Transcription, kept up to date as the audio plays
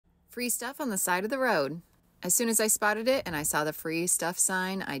Free stuff on the side of the road. As soon as I spotted it and I saw the free stuff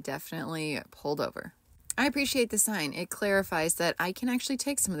sign, I definitely pulled over. I appreciate the sign. It clarifies that I can actually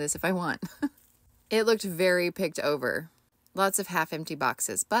take some of this if I want. It looked very picked over. Lots of half-empty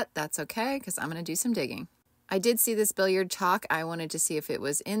boxes, but that's okay because I'm going to do some digging. I did see this billiard chalk. I wanted to see if it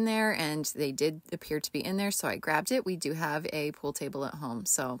was in there, and they did appear to be in there, so I grabbed it. We do have a pool table at home,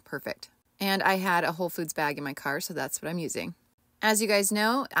 so perfect. And I had a Whole Foods bag in my car, so that's what I'm using. As you guys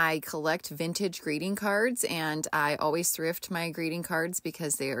know, I collect vintage greeting cards, and I always thrift my greeting cards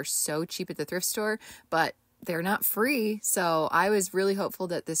because they are so cheap at the thrift store, but they're not free. So I was really hopeful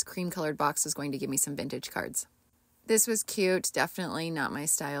that this cream-colored box was going to give me some vintage cards. This was cute. Definitely not my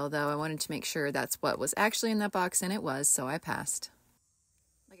style, though. I wanted to make sure that's what was actually in that box, and it was, so I passed.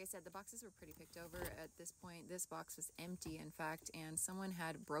 Like I said, the boxes were pretty picked over at this point. This box was empty, in fact, and someone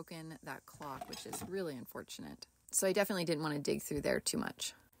had broken that clock, which is really unfortunate. So I definitely didn't want to dig through there too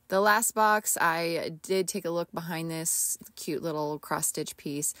much. The last box, I did take a look behind this cute little cross-stitch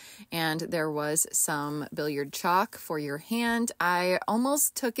piece, and there was some billiard chalk for your hand. I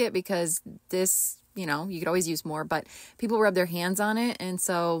almost took it because this, you could always use more, but people rub their hands on it, and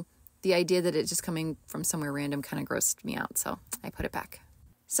so the idea that it just coming from somewhere random kind of grossed me out, so I put it back.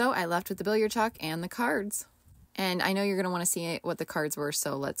 So I left with the billiard chalk and the cards. And I know you're going to want to see what the cards were,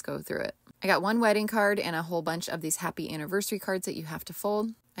 so let's go through it. I got one wedding card and a whole bunch of these happy anniversary cards that you have to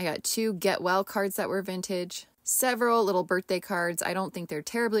fold. I got 2 get well cards that were vintage. Several little birthday cards. I don't think they're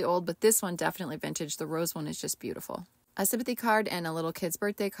terribly old, but this one definitely vintage. The rose one is just beautiful. A sympathy card and a little kid's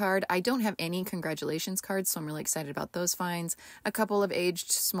birthday card. I don't have any congratulations cards, so I'm really excited about those finds. A couple of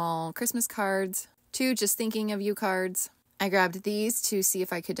aged small Christmas cards. 2 just thinking of you cards. I grabbed these to see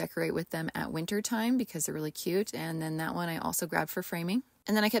if I could decorate with them at winter time because they're really cute. And then that one I also grabbed for framing.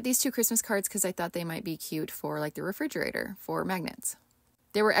 And then I kept these 2 Christmas cards because I thought they might be cute for like the refrigerator for magnets.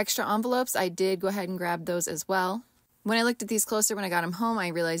 There were extra envelopes. I did go ahead and grab those as well. When I looked at these closer when I got them home, I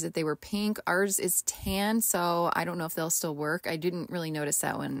realized that they were pink. Ours is tan, so I don't know if they'll still work. I didn't really notice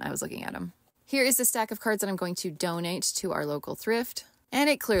that when I was looking at them. Here is the stack of cards that I'm going to donate to our local thrift. And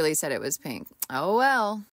it clearly said it was pink. Oh well.